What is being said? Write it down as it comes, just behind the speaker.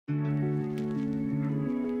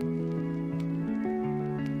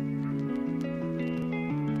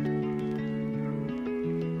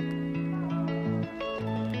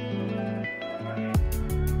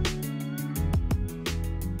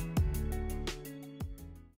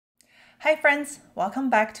Hi friends,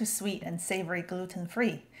 welcome back to Sweet and Savory Gluten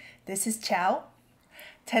Free. This is Qiao.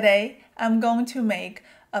 Today I'm going to make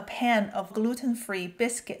a pan of gluten-free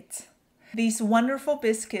biscuits. These wonderful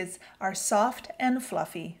biscuits are soft and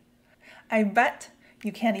fluffy. I bet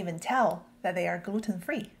you can't even tell that they are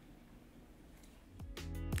gluten-free.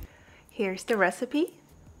 Here's the recipe.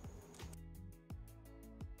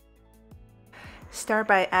 Start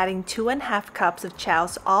by adding 2½ cups of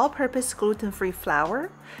Qiao's all-purpose gluten-free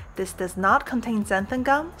flour. This does not contain xanthan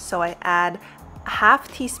gum, so I add a ½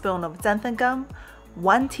 teaspoon of xanthan gum,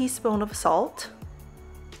 1 teaspoon of salt,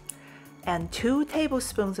 and 2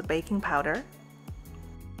 tablespoons of baking powder.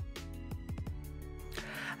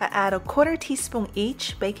 I add a 1/4 teaspoon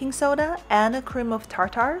each baking soda and a cream of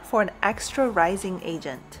tartar for an extra rising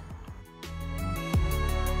agent.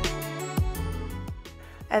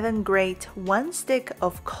 And then grate 1 stick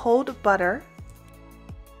of cold butter.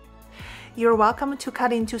 You're welcome to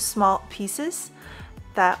cut into small pieces.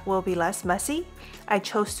 That will be less messy. I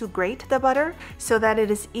chose to grate the butter so that it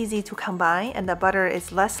is easy to combine and the butter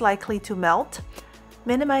is less likely to melt.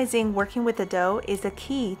 Minimizing working with the dough is the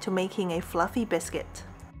key to making a fluffy biscuit.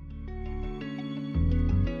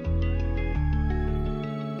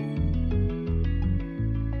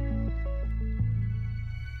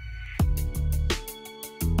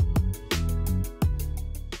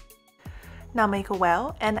 Now make a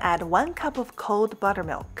well and add 1 cup of cold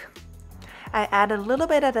buttermilk. I add a little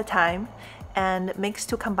bit at a time and mix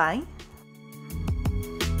to combine.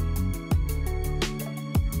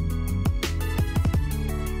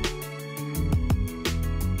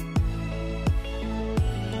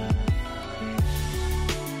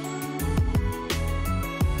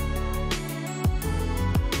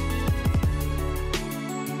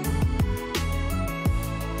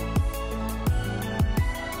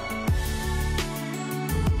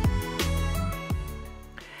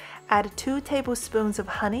 Add 2 tablespoons of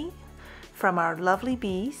honey from our lovely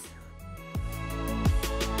bees.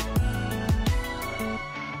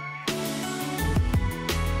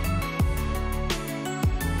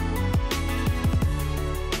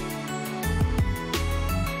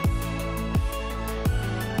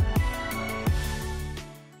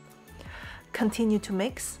 Continue to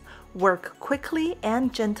mix. Work quickly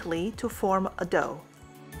and gently to form a dough.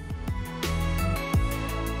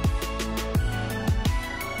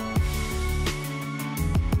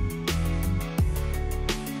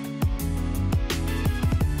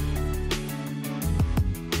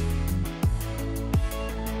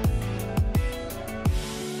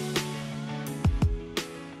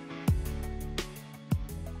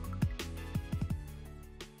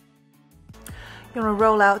 You're going to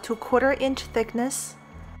roll out to 1/4 inch thickness.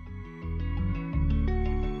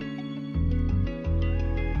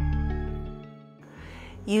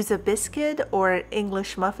 Use a biscuit or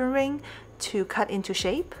English muffin ring to cut into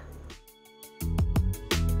shape.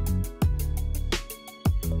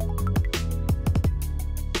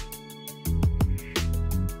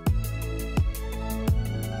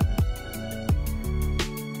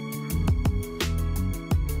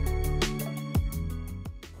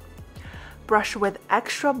 Brush with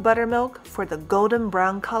extra buttermilk for the golden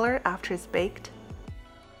brown color after it's baked.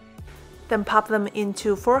 Then pop them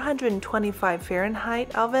into 425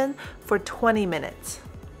 Fahrenheit oven for 20 minutes.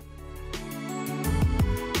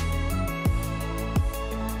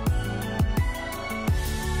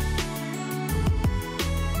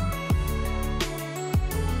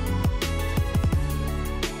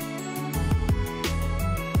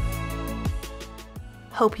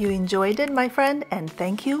 Hope you enjoyed it, my friend, and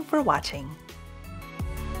thank you for watching.